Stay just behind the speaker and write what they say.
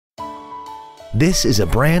This is a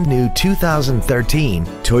brand new 2013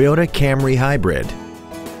 Toyota Camry Hybrid.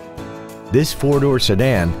 This four-door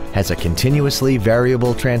sedan has a continuously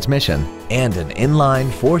variable transmission and an inline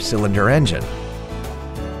four-cylinder engine.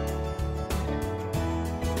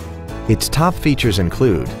 Its top features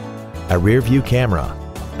include a rear-view camera,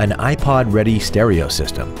 an iPod-ready stereo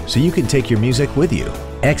system so you can take your music with you,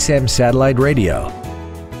 XM satellite radio,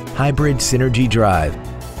 hybrid synergy drive,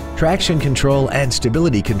 traction control and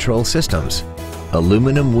stability control systems,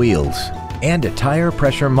 aluminum wheels, and a tire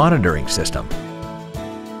pressure monitoring system.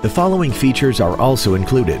 The following features are also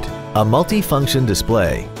included: a multi-function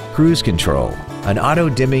display, cruise control, an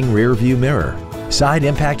auto-dimming rear-view mirror, side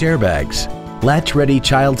impact airbags, latch-ready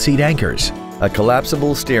child seat anchors, a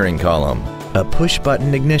collapsible steering column, a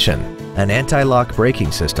push-button ignition, an anti-lock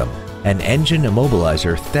braking system, an engine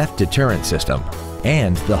immobilizer theft deterrent system,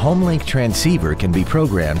 and the HomeLink transceiver can be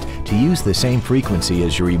programmed to use the same frequency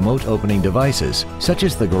as your remote opening devices, such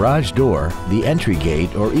as the garage door, the entry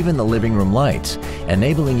gate, or even the living room lights,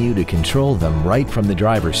 enabling you to control them right from the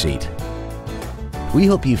driver's seat. We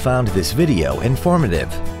hope you found this video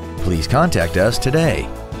informative. Please contact us today.